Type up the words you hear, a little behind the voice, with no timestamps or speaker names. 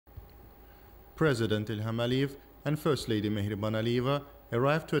President Ilham Aliyev and First Lady Mehriban Aliyeva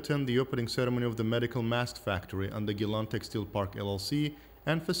arrived to attend the opening ceremony of the medical mask factory under Gilan Textile Park LLC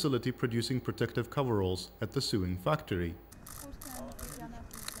and facility producing protective coveralls at the sewing factory.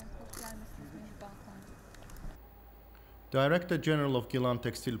 Director General of Gilan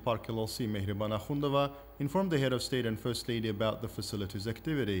Textile Park LLC Mehriban informed the Head of State and First Lady about the facility's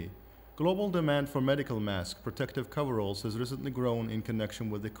activity. Global demand for medical masks, protective coveralls has recently grown in connection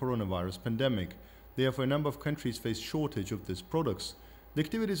with the coronavirus pandemic. Therefore, a number of countries face shortage of these products. The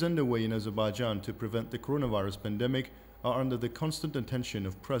activities underway in Azerbaijan to prevent the coronavirus pandemic are under the constant attention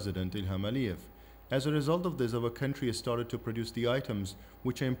of President Ilham Aliyev. As a result of this, our country has started to produce the items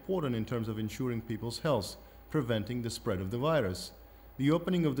which are important in terms of ensuring people's health, preventing the spread of the virus. The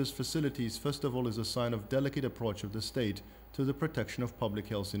opening of this facility first of all is a sign of delicate approach of the state to the protection of public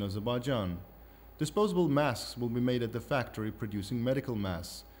health in Azerbaijan. Disposable masks will be made at the factory producing medical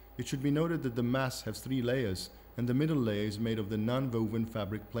masks. It should be noted that the masks have 3 layers, and the middle layer is made of the non-woven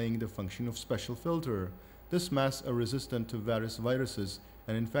fabric playing the function of special filter. These masks are resistant to various viruses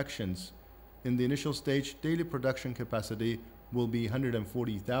and infections. In the initial stage, daily production capacity will be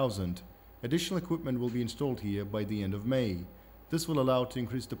 140,000. Additional equipment will be installed here by the end of May. This will allow to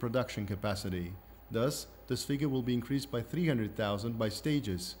increase the production capacity. Thus, this figure will be increased by 300,000 by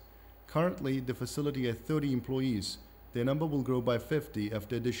stages. Currently, the facility has 30 employees. Their number will grow by 50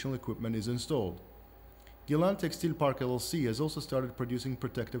 after additional equipment is installed. Gilan Textile Park LLC has also started producing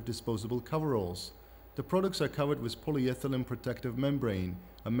protective disposable coveralls. The products are covered with polyethylene protective membrane,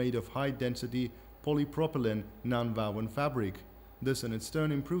 are made of high-density polypropylene non-woven fabric. This in its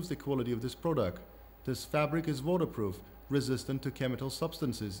turn improves the quality of this product. This fabric is waterproof, resistant to chemical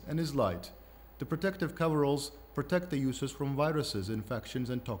substances, and is light. The protective coveralls protect the users from viruses,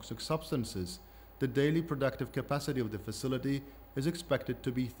 infections, and toxic substances. The daily productive capacity of the facility is expected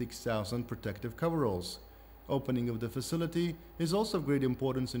to be 6,000 protective coveralls. Opening of the facility is also of great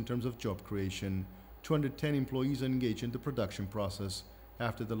importance in terms of job creation. 210 employees are engaged in the production process.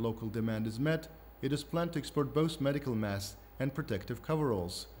 After the local demand is met, it is planned to export both medical masks and protective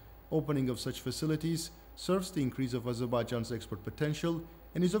coveralls. Opening of such facilities serves the increase of Azerbaijan's export potential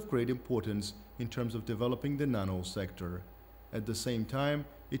and is of great importance in terms of developing the nano sector. At the same time,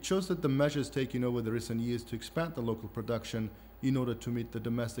 it shows that the measures taken over the recent years to expand the local production in order to meet the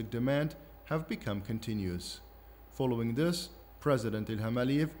domestic demand have become continuous. Following this, President Ilham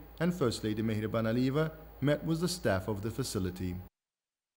Aliyev and First Lady Mehriban Aliyeva met with the staff of the facility.